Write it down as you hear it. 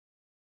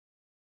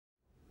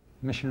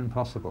Mission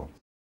Impossible.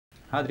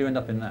 How did you end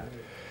up in that?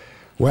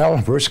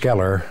 Well, Bruce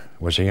Geller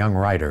was a young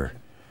writer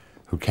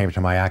who came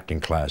to my acting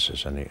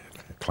classes, and the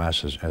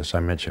classes, as I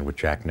mentioned, with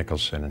Jack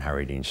Nicholson and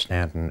Harry Dean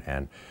Stanton,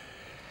 and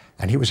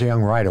he was a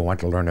young writer,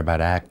 wanted to learn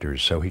about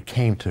actors, so he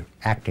came to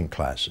acting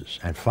classes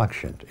and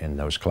functioned in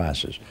those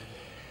classes.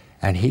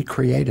 And he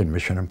created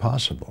Mission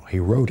Impossible. He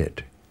wrote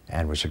it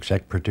and was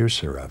exec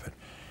producer of it.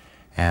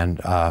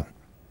 And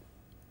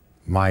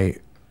my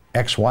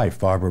ex-wife,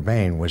 Barbara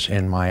Bain, was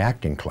in my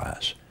acting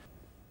class.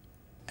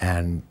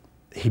 And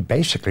he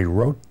basically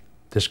wrote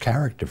this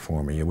character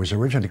for me. It was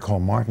originally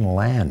called Martin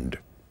Land.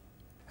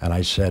 And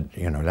I said,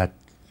 you know, that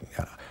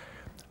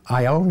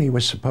I only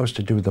was supposed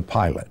to do the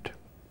pilot,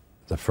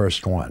 the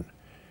first one.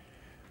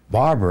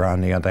 Barbara,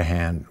 on the other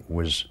hand,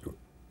 was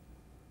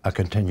a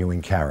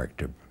continuing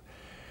character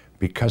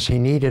because he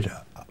needed,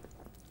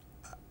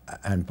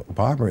 and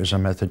Barbara is a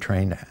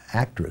method-trained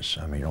actress.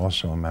 I mean,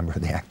 also a member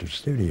of the Actors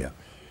Studio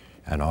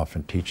and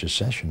often teaches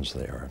sessions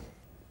there.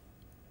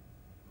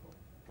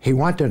 He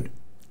wanted,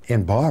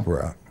 in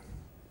Barbara,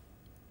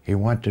 he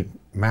wanted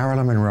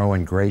Marilyn Monroe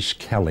and Grace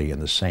Kelly in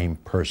the same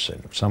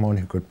person, someone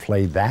who could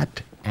play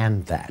that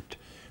and that.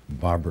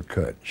 Barbara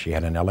could. She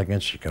had an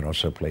elegance. She could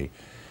also play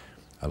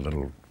a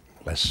little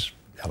less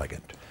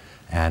elegant.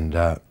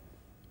 And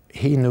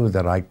he knew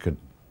that I could,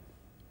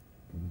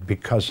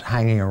 because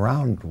hanging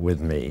around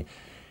with me,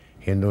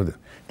 he knew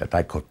that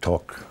I could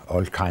talk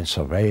all kinds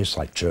of ways,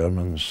 like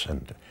Germans,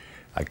 and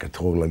I could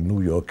talk like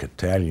New York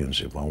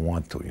Italians if I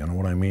want to. You know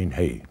what I mean?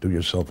 Hey, do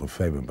yourself a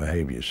favor and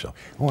behave yourself.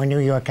 Or a New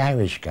York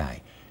Irish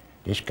guy.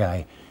 This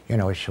guy, you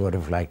know, is sort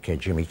of like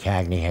Jimmy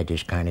Cagney had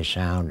this kind of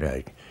sound,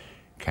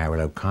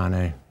 Carol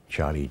O'Connor,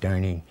 Charlie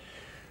Durney.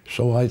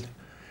 So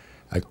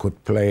I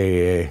could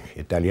play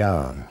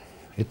Italiano.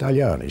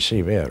 Italiano,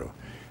 sì, vero.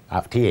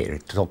 Up here,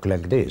 talk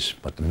like this,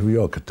 but the New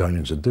York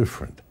Italians are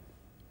different.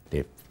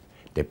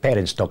 The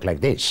parents talk like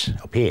this,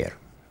 up here,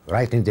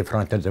 right in the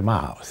front of the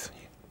mouth.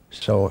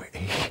 So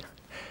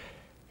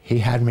he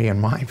had me in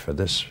mind for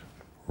this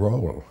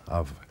role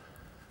of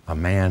a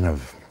man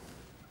of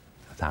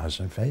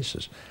 1,000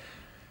 faces.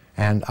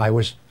 And I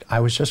was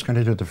just going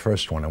to do the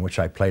first one, in which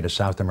I played a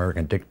South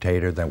American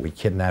dictator, that we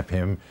kidnap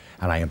him,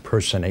 and I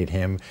impersonate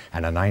him,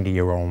 and a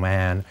 90-year-old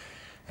man,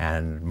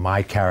 and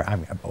my character, I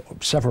mean,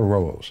 several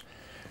roles.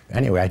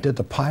 Anyway, I did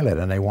the pilot,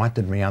 and they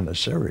wanted me on the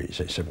series.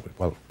 They said,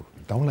 well,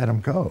 don't let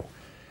him go.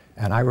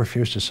 And I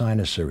refused to sign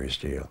a series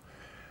deal.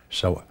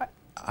 So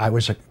I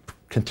was a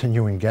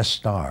continuing guest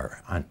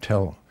star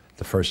until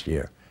the first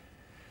year.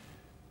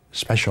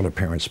 Special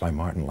appearance by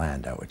Martin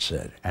Landau, it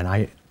said. And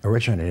I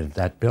originated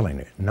that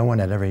billing. No one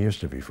had ever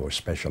used it before,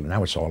 special.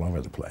 Now it's all over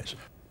the place.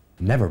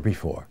 Never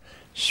before.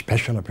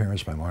 Special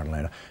appearance by Martin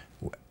Landau.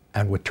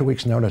 And with 2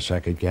 weeks' notice, I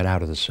could get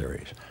out of the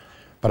series.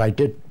 But I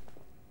did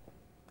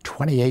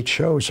 28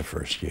 shows the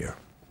first year.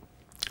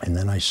 And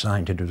then I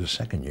signed to do the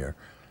second year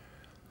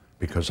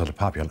because of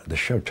the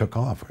show took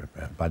off.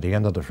 By the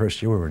end of the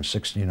first year, we were in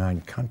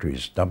 69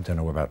 countries, dubbed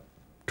into about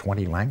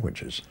 20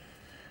 languages.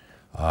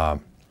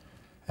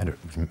 And it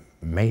was a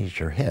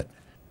major hit.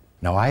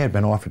 Now, I had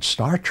been offered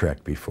Star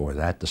Trek before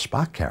that, the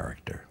Spock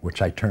character,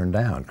 which I turned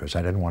down because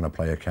I didn't want to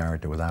play a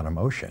character without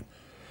emotion.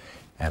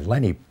 And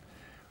Lenny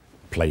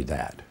played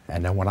that.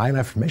 And then when I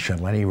left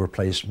Mission, Lenny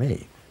replaced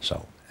me.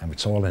 So, and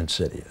it's all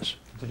insidious.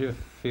 Did you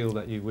feel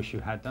that you wish you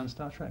had done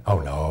Star Trek?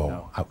 Oh,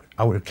 no.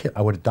 I would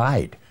have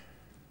died.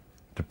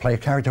 To play a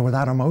character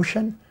without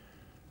emotion?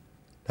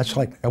 That's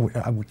like, it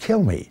would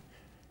kill me.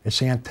 It's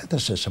the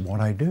antithesis of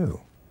what I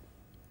do.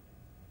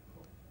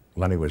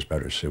 Lenny was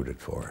better suited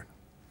for it.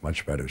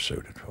 Much better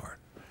suited for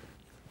it.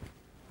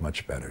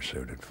 Much better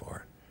suited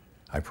for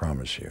it. I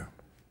promise you.